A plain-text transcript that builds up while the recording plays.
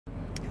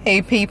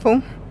Hey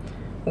people,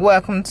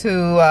 welcome to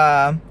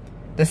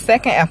the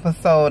second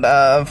episode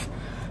of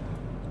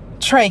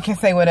Trey Can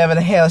Say Whatever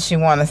the Hell She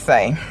Want to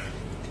Say.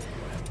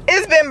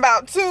 It's been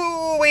about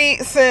 2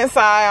 weeks since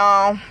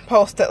I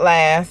posted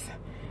last.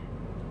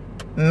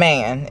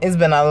 Man, it's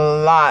been a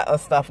lot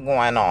of stuff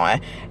going on.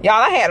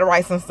 Y'all, I had to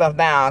write some stuff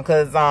down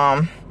because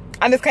I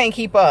just can't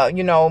keep up.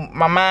 You know,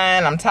 my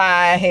mind, I'm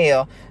tired,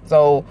 hell.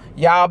 So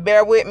y'all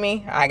bear with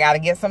me. I got to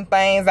get some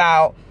things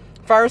out.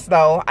 First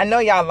though, I know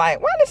y'all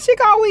like, why this chick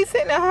always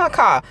sitting in her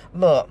car?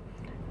 Look,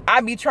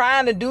 I be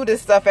trying to do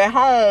this stuff at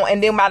home,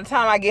 and then by the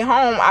time I get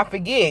home, I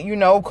forget, you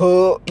know,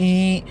 cook,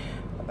 eat,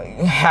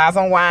 have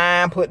some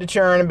wine, put the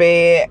children in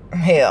bed.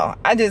 Hell,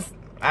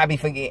 I be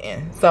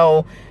forgetting.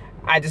 So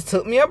I just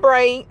took me a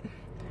break,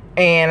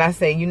 and I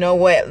said, you know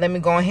what, let me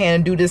go ahead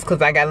and do this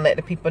because I got to let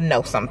the people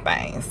know some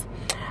things.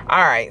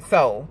 All right,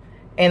 so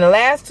in the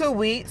last 2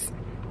 weeks,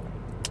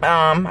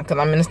 because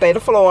I'm in the state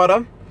of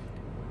Florida,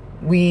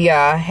 we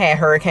had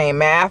Hurricane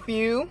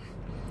Matthew.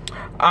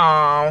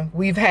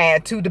 We've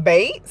had 2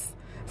 debates.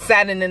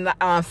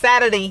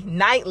 Saturday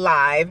Night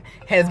Live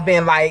has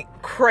been like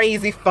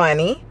crazy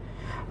funny.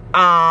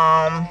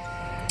 Let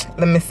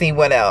me see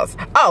what else.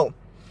 Oh,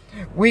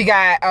 we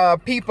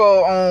got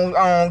people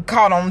on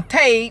caught on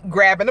tape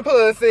grabbing the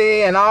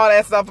pussy and all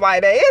that stuff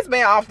like that. It's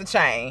been off the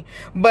chain.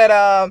 But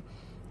I'm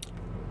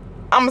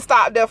gonna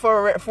stop there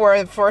for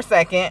a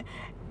second,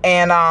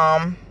 and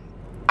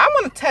I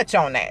want to touch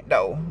on that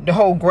though, the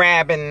whole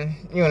grabbing,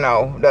 you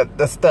know,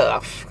 the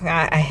stuff.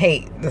 I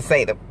hate to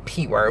say the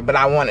P word, but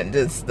I wanted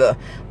just to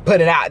put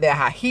it out there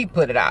how he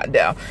put it out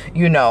there.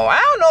 You know,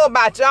 I don't know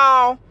about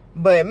y'all,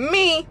 but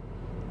me, ain't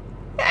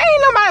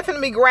nobody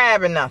finna be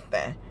grabbing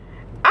nothing.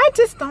 I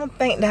just don't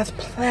think that's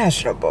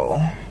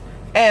pleasurable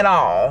at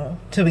all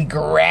to be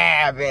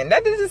grabbing.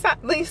 That just,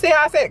 you see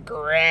how I said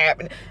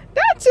grabbing?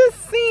 That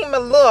just seemed a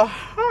little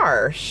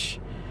harsh.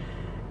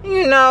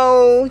 You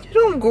know, you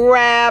don't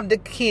grab the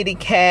kitty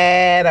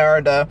cat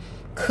or the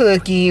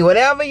cookie,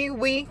 whatever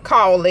we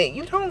call it.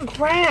 You don't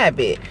grab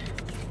it.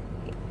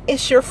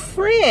 It's your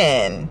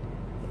friend.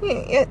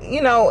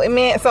 You know,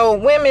 man. So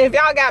women, if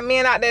y'all got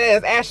men out there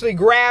that's actually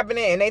grabbing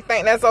it and they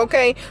think that's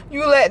okay,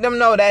 you let them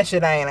know that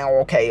shit ain't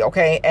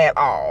okay, at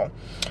all.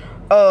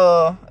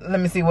 Let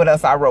me see what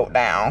else I wrote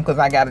down because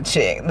I gotta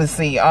check. Let's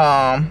see.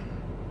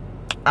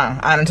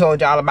 I done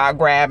told y'all about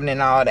grabbing and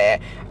all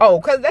that. Oh,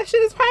 because that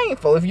shit is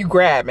painful if you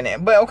grabbing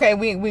it. But okay,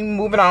 we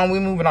moving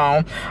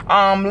on.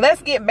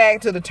 Let's get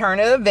back to the turn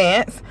of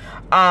events.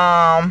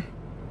 I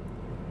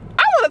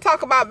want to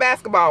talk about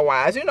Basketball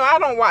Wives. You know, I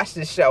don't watch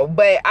this show,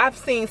 but I've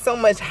seen so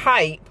much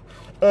hype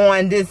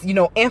on this, you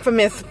know,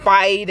 infamous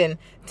fight and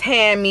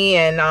Tammy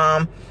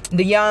and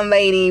the young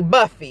lady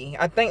Buffy.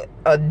 I think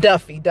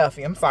Duffy.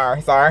 I'm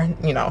sorry,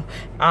 you know.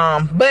 But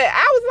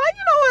I was like,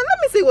 you know what, let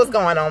me see what's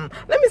going on.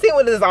 Let me see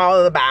what it's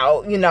all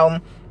about, you know.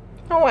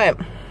 You know what?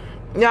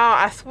 Y'all,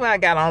 I swear I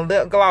got on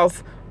lip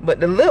gloss, but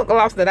the lip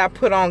gloss that I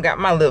put on got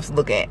my lips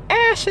looking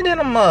ashy in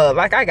a mug.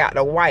 Like I got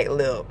the white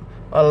lip,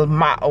 a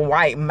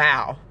white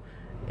mouth.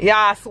 Y'all,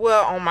 I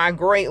swear on my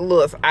great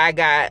looks, I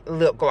got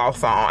lip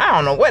gloss on. I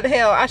don't know what the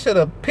hell. I should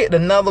have picked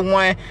another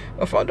one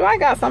before. Do I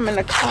got something in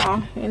the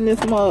car in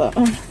this mug?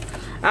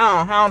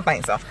 I don't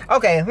think so.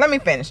 Okay, let me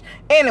finish.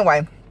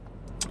 Anyway,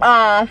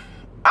 I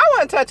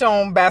want to touch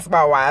on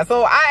Basketball Wives.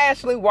 So I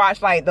actually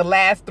watched like the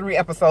last 3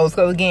 episodes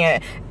because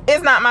again,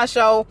 it's not my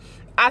show.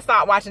 I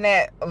stopped watching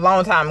that a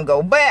long time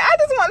ago. But I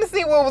just wanted to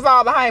see what was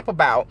all the hype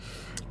about.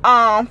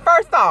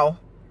 First off,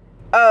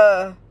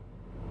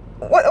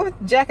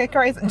 what Jackie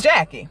crazy?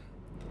 Jackie,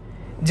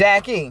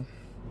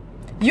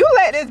 you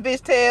let this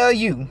bitch tell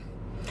you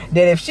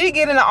that if she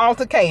get in an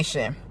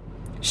altercation,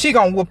 she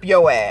gonna whoop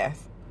your ass.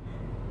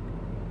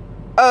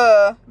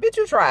 Bitch,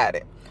 you tried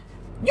it.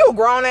 You a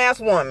grown ass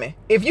woman.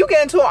 If you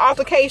get into an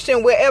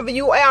altercation wherever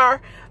you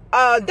are,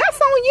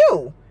 that's on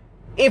you.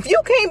 If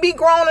you can't be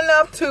grown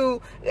enough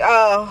to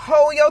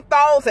hold your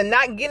thoughts and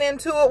not get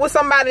into it with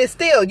somebody,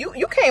 still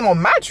you came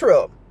on my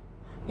trip.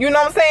 You know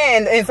what I'm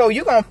saying? And so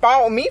you gonna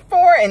follow me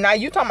for it, and now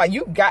you talking about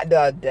you got the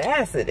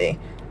audacity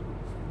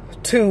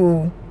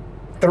to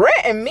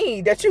threaten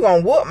me that you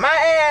gonna whoop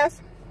my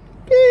ass?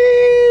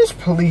 Bitch,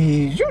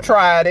 please. You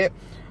tried it.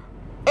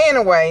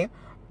 Anyway,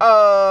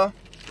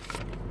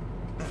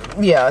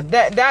 yeah,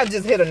 that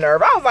just hit a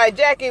nerve. I was like,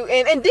 Jackie, and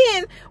then,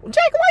 Jackie,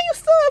 why you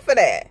stood for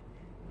that?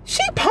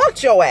 She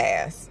punked your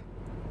ass.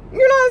 You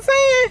know what I'm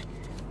saying?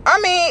 I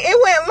mean, it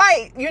went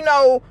like, you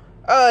know,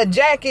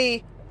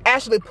 Jackie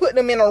actually put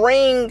them in a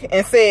ring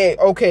and said,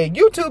 okay,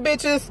 you 2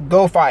 bitches,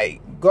 go fight.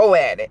 Go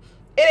at it.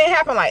 It didn't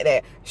happen like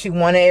that. She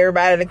wanted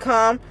everybody to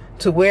come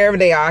to wherever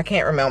they are. I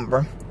can't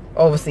remember.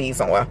 Overseas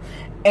somewhere.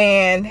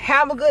 And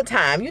have a good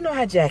time. You know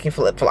how Jackie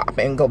flip-flop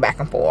and go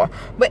back and forth.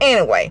 But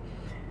anyway,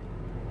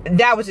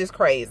 that was just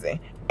crazy.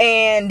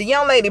 And the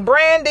young lady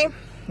Brandy,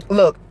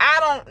 look, I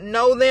don't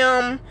know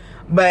them,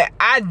 but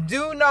I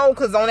do know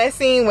because on that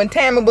scene when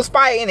Tammy was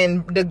fighting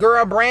and the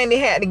girl Brandy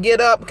had to get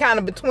up kind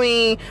of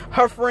between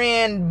her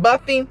friend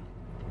Buffy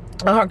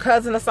or her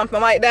cousin or something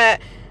like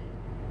that,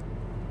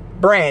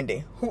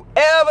 Brandy,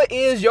 whoever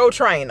is your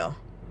trainer,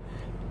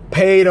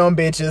 pay them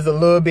bitches a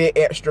little bit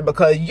extra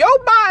because your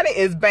body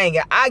is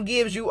banging. I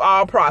gives you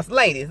all props.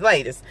 Ladies,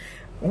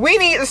 we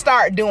need to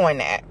start doing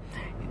that.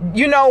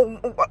 You know,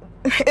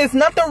 it's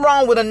nothing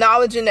wrong with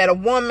acknowledging that a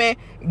woman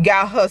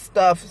got her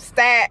stuff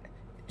stacked.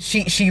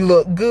 She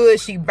look good.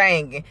 She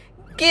banging.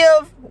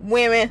 Give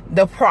women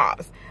the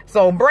props.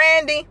 So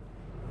Brandy,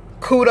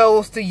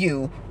 kudos to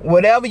you.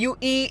 Whatever you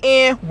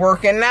eating,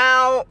 working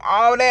out,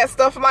 all that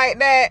stuff like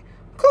that,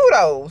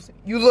 kudos.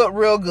 You look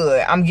real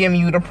good. I'm giving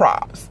you the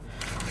props.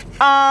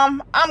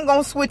 I'm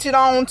gonna switch it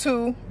on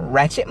to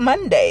Ratchet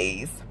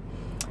Mondays.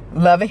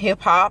 Love and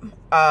Hip Hop.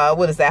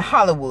 What is that?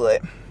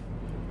 Hollywood.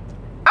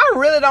 I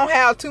really don't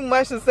have too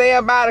much to say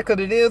about it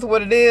because it is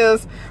what it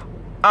is.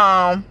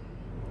 Tisk.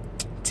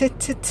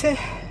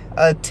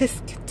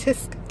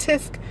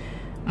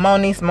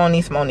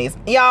 Moniece.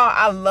 Y'all,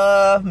 I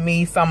love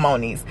me some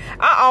Moniece.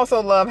 I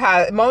also love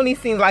how Moniece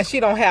seems like she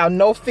don't have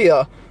no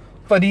fear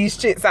for these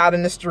chicks out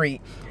in the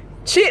street.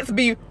 Chicks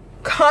be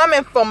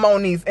coming for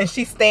Moniece and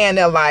she stand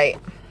there like,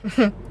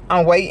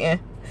 I'm waiting.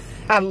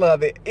 I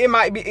love it. It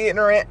might be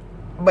ignorant,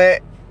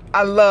 but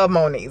I love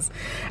Moniece.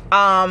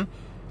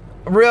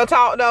 Real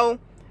talk though,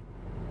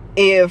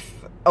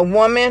 if a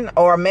woman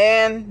or a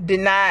man did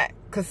not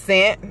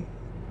consent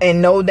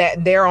and know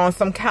that they're on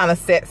some kind of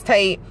sex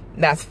tape,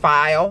 that's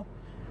foul.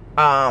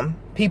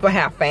 People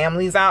have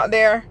families out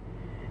there,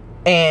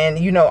 and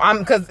you know,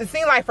 because it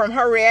seemed like from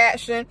her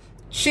reaction,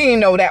 she didn't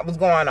know that was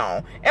going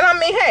on. And I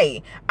mean,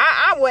 hey,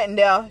 I wasn't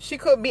there. She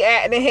could be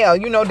acting hell.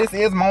 You know, this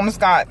is Mona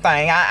Scott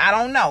thing. I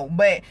don't know,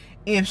 but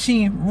if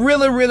she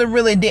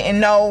really didn't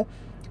know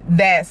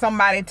that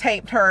somebody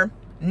taped her,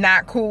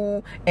 not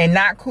cool, and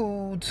not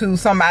cool to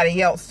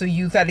somebody else to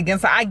use that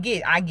against her. I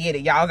get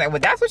it. Y'all like, well,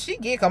 that's what she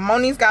get, because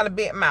Moniece got a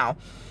big mouth.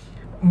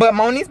 But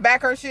Moniece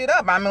back her shit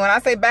up. I mean, when I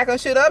say back her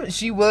shit up,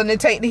 she willing to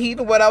take the heat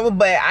or whatever,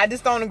 but I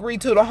just don't agree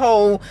to the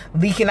whole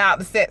leaking out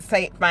the sex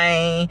tape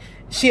thing.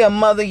 She a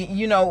mother,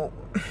 you know,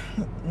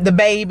 the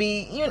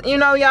baby, you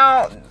know,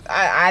 y'all,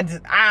 I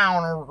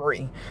don't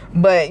agree.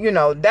 But, you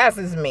know, that's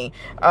just me.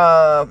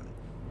 I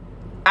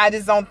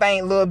just don't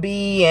think Lil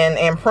B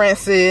and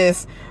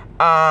Princess,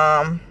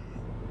 I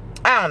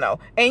don't know.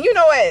 And you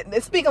know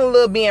what? Speaking of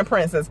Lil B and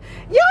Princess,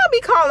 y'all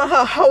be calling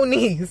her hoe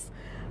niece.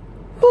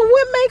 But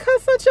what make her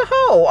such a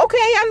hoe? Okay,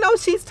 I know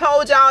she's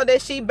told y'all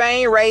that she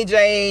banged Ray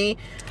J,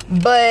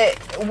 but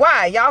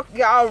why? Y'all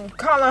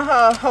calling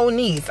her hoe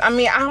niece? I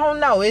mean, I don't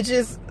know. It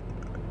just,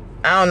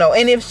 I don't know.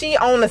 And if she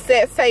on a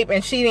sex tape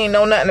and she didn't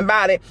know nothing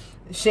about it,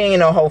 she ain't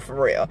no hoe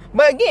for real.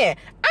 But again,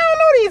 I don't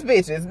know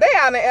these bitches. They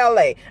out in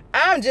LA.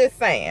 I'm just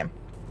saying.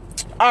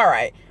 All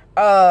right.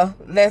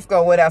 Let's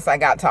go. What else I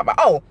got to talk about?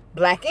 Oh,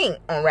 Black Ink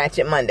on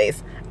Ratchet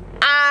Mondays.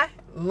 I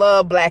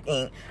love Black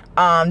Ink.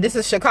 This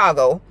is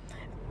Chicago.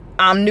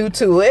 I'm new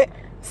to it,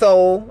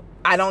 so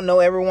I don't know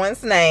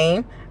everyone's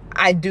name.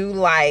 I do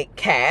like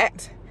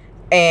Kat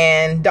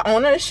and the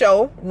owner of the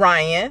show,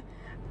 Ryan,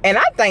 and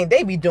I think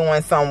they be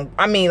doing some,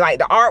 I mean, like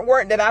the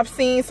artwork that I've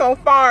seen so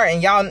far,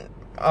 and y'all,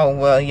 oh,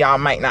 well, y'all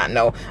might not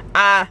know.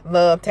 I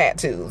love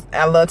tattoos.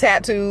 I love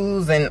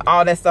tattoos and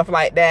all that stuff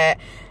like that.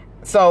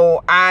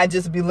 So I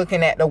just be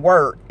looking at the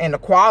work and the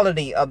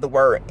quality of the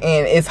work,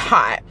 and it's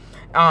hot.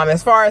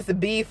 As far as the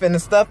beef and the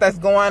stuff that's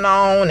going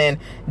on and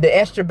the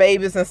extra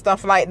babies and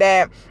stuff like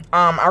that,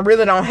 I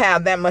really don't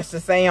have that much to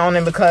say on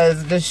it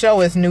because the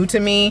show is new to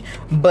me.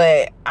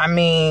 But I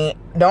mean,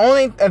 the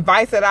only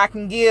advice that I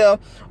can give,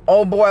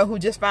 old boy who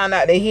just found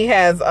out that he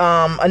has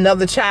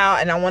another child,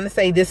 and I want to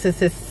say this is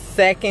his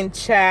second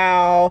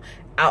child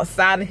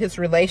outside of his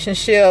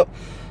relationship,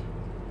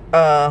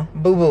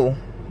 boo-boo,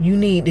 you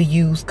need to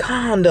use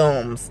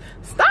condoms.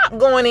 Stop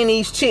going in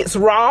these chicks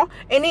raw,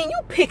 and then you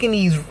picking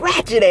these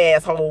ratchet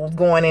assholes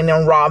going in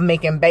them raw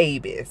making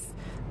babies.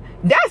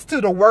 That's to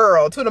the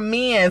world, to the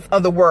men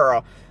of the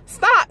world.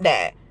 Stop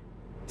that.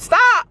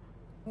 Stop.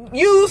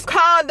 Use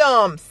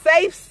condoms.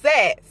 Safe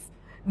sex.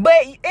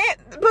 But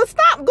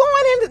stop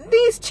going into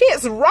these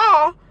chicks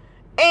raw,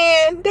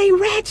 and they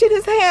ratchet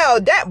as hell.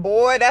 That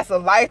boy, that's a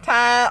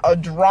lifetime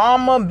of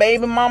drama,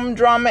 baby mama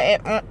drama,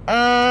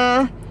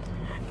 and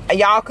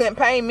y'all couldn't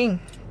pay me.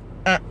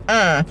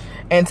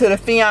 And to the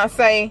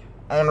fiance,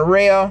 on the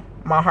real,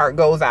 my heart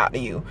goes out to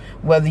you.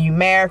 Whether you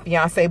married,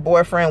 fiance,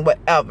 boyfriend,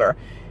 whatever.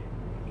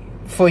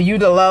 For you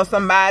to love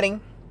somebody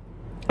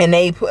and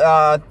they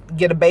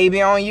get a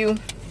baby on you,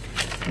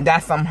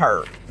 that's some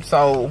hurt.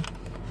 So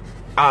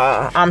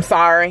I'm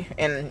sorry,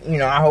 and you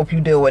know, I hope you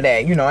deal with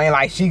that. You know, ain't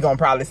like she gonna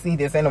probably see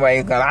this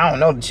anyway, because I don't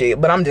know the chick,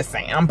 but I'm just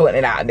saying, I'm putting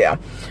it out there.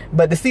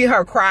 But to see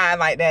her cry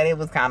like that, it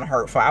was kind of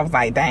hurtful. I was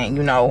like, dang,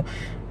 you know,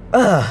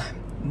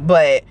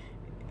 but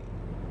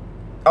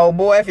oh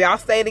boy, if y'all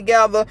stay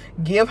together,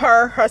 give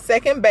her her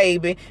second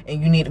baby,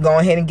 and you need to go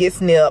ahead and get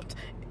snipped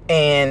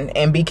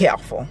and be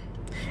careful.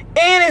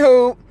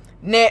 Anywho,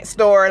 next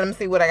story. Let me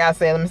see what I gotta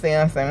say. Let me see.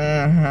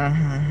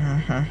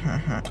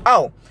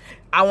 Oh,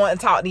 I want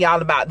to talk to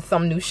y'all about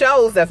some new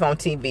shows that's on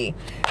TV.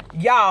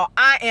 Y'all,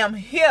 I am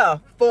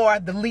here for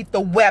the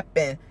Lethal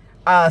Weapon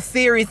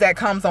series that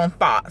comes on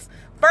Fox.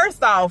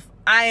 First off,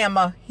 I am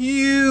a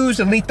huge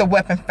Lethal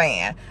Weapon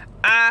fan.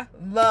 I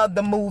love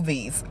the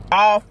movies.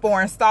 All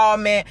 4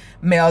 installments.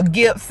 Mel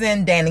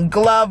Gibson, Danny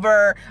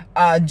Glover,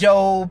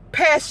 Joe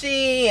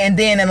Pesci, and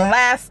then in the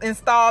last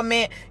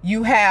installment,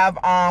 you have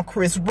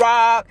Chris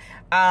Rock.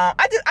 I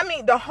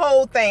mean, the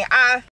whole thing.